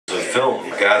film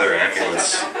gather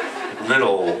amulets,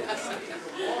 little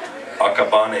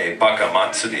akabane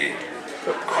bakamatsuri,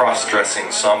 cross-dressing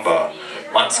samba,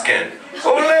 matsken,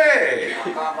 ole,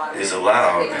 is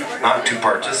allowed, not to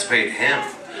participate him,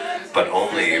 but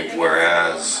only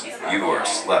whereas you are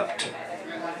slept.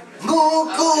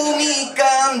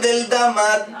 Bukumikan del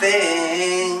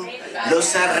Damate.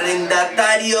 Los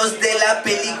arrendatarios de la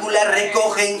película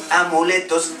recogen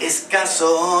amuletos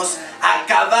escasos.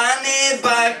 Akabane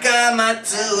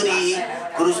Bakamatsuri,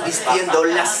 cruz vistiendo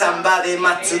la samba de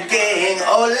Matsuken.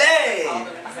 ¡Olé!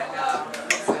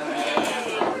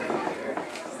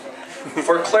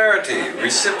 For clarity,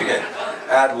 recipient,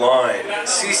 add line,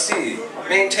 CC,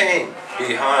 maintain,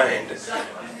 behind.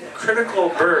 Critical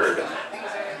bird,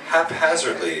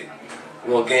 haphazardly,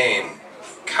 will gain.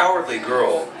 Cowardly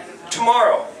girl,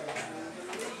 tomorrow.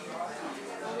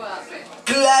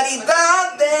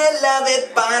 Claridad de la de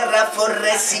párrafo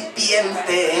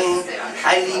recipiente.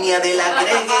 Hay línea del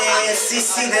agregue,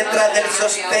 sí detrás del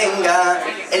sostenga.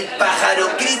 El pájaro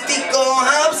crítico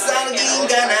Absargin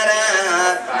ganará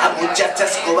a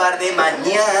muchachas cobarde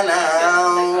mañana.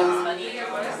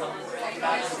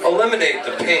 Eliminate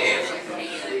the pain.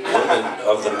 Woman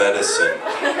of the medicine.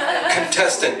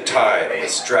 Contestant tied in the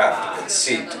strap and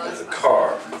seat of the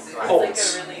car.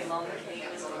 Holds.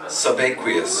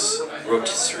 Subaqueous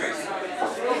rotisserie.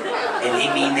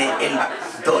 Elimine el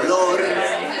dolor.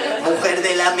 Mujer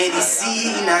de la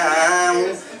medicina.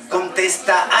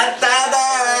 Contesta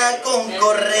atada con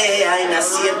correa en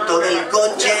asiento del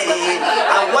coche.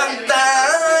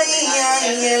 Aguanta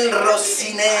y el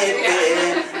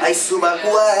rocinete. Hay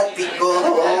subacuático.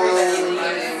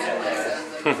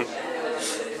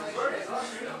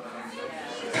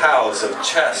 Pals of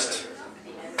chest.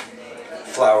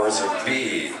 Flowers of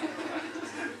bee.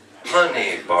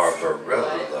 Honey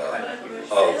barbarella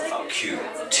of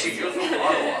QT.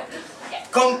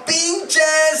 Con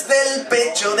pinches del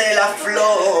pecho de la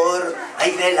flor,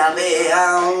 ay de la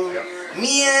vea,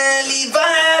 miel y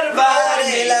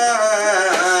barbarela,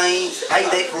 ay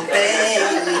de cutel.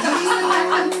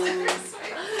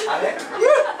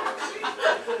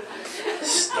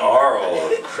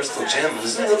 Snarl of crystal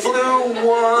gems in the blue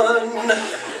one.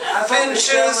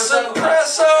 Finches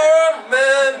suppress our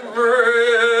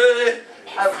memory.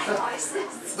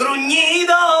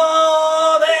 Gruñido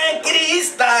de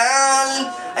cristal,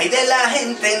 hay de la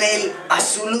gente en el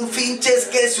azul, finches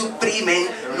que suprimen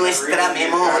nuestra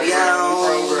memoria.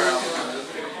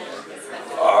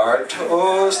 Our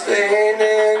toes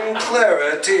staining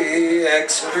clarity,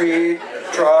 excrete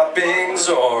droppings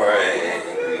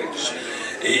orange.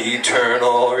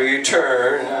 Eternal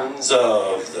returns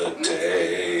of the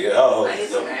day of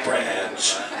the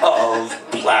branch of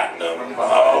platinum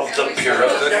of the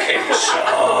purification.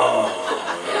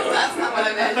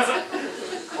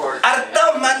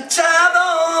 Harto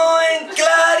manchado en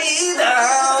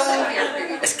claridad,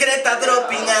 excreta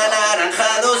dropping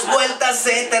anaranjados, vueltas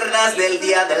eternas del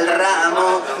día del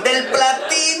ramo, del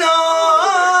platino,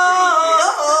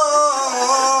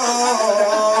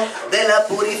 de la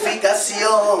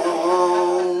purificación.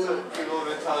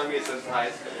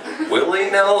 Willie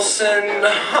Nelson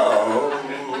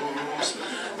hums,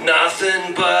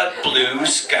 nothing but blue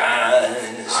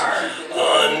skies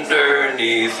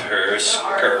underneath her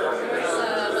skirt.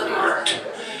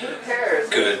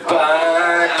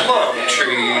 Goodbye plum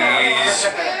trees,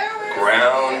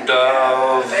 ground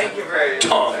of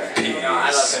tongue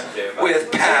peas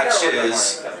with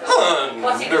patches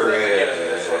under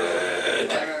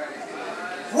it.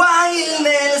 While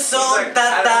Nelson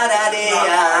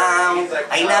tatararea,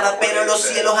 hay nada pero los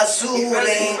cielos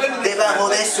azules debajo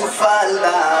de su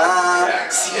falda,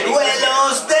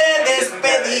 ciruelos de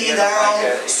despedida,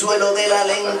 suelo de la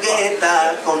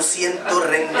lengüeta con 100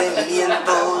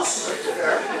 rendimientos.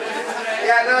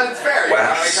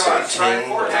 Wafting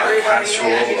the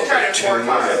pastoral of the tune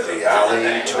of the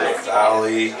alley to a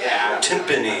valley,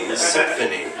 timpani,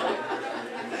 symphony.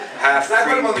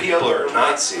 Half-breed people are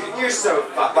Nazi,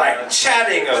 like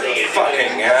chatting of the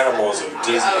fucking animals of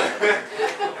Disney.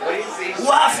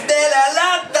 Waf de la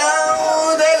lata,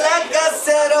 de la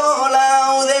cacerola,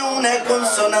 de una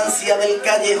consonancia del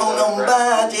callejón a un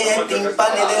valle,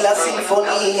 timpanes de la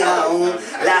sinfonía.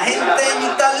 La gente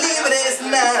mitad libre es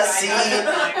nazi,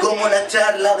 como la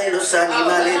charla de los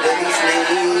animales de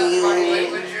Disney.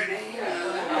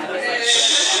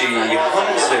 She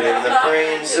hums it in the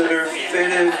brains that are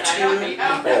fitted to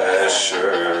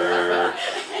pleasure.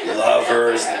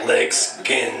 Lovers lick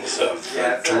skins of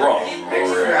the drum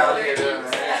rap.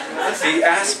 The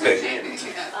aspect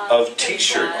of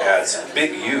t-shirt adds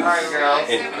big youth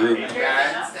in group.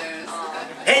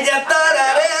 Ella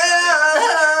tararea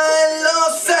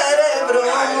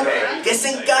se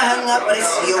encajan a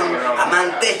presión,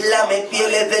 amantes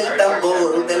lamepieles del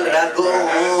tambor del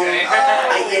dragón.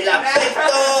 Hay el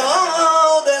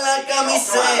aspecto de la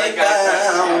camiseta,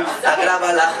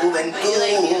 agrava la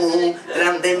juventud,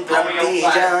 grande en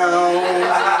plantilla.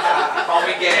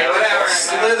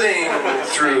 Slithing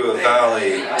through a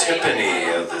valley timpani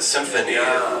of the symphony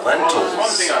of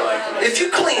lentils. If you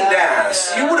cleaned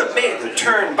ass, you would have made the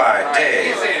turn by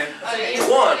day.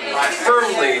 One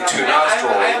firmly to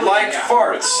nostril, like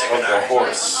farts of the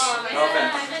horse.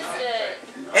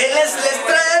 Él es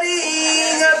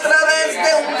Lestrarín a través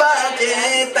de un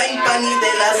valle, Taipani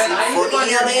de la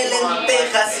sinfonía de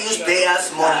lentejas y usted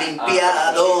asmo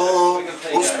limpiado.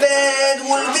 Usted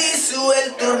Bulbisu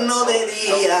el turno de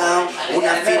día,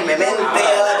 una firmemente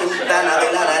a la ventana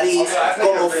de la nariz,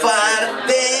 como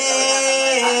farte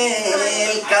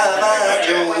el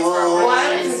caballo.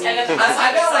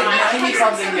 I got like 90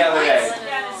 something the other day.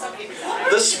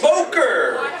 The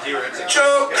smoker,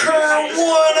 Joker,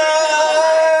 one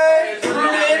eye,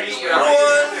 print,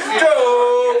 one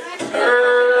dope.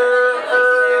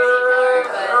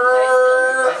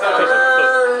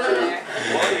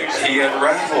 He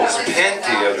unravels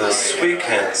panty of the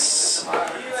sweetness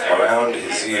around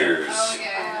his ears.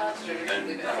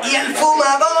 Y el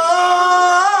fumador,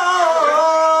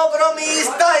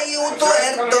 bromista y un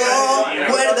tuerto,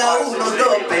 guarda unos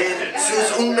dopes,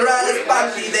 susurra el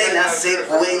panty de la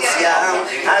secuencia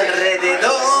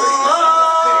alrededor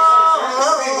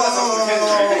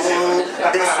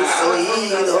de sus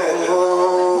oídos.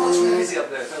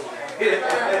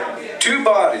 Two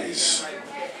bodies.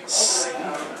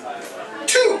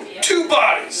 Two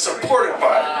bodies supported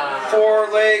by 4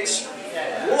 legs,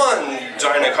 one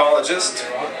gynecologist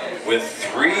with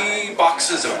 3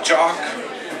 boxes of jock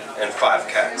and 5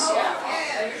 cats.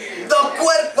 Dos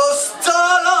cuerpos,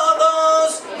 solo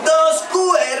dos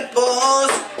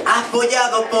cuerpos,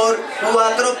 apoyado por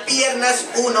 4 piernas,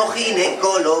 uno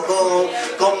ginecólogo,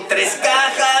 con 3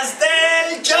 cajas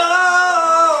del yo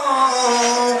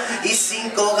y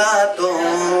 5 gatos.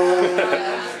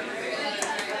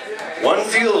 One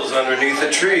feels underneath a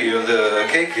tree of the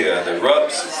acacia that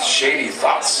rubs his shady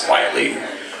thoughts slightly,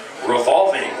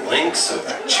 revolving links of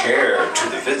chair to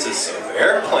the visits of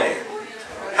airplane,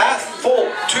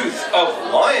 half-full tooth of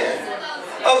lion,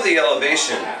 of the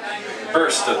elevation,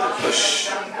 burst of the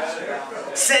push.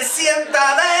 Se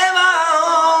sienta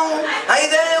debajo, hay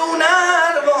de un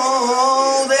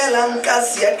árbol de la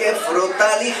acacia que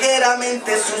frota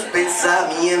ligeramente sus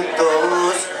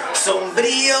pensamientos.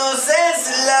 Sombríos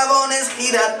eslabones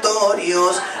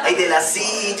giratorios, hay de la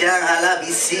silla a la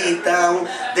visita,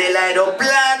 del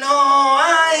aeroplano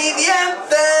hay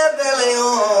dientes de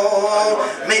león,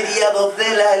 mediados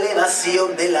de la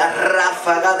elevación de la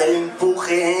ráfaga del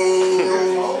empuje.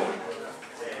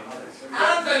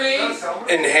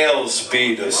 Inhale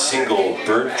speed of single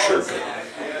bird chirping.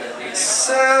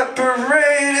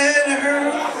 Separated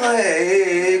her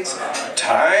legs,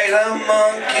 tied a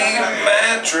monkey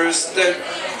mattress that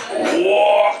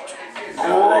walked,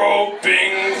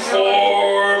 groping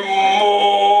for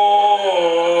more.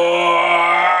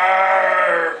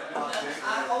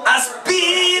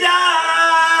 Aspira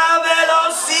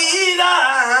velocidad,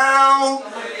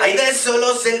 hay de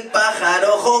solos el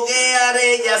pájaro joguear,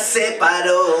 ella se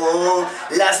paró,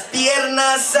 las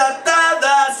piernas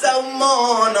atadas a un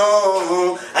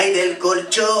mono, hay del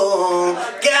colchón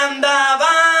que andaba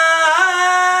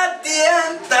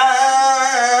tienta,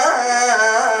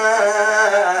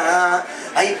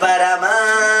 hay para más.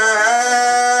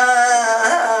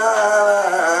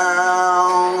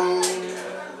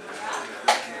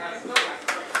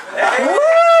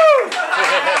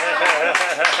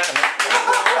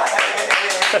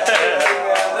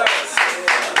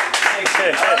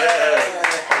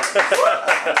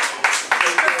 Hey.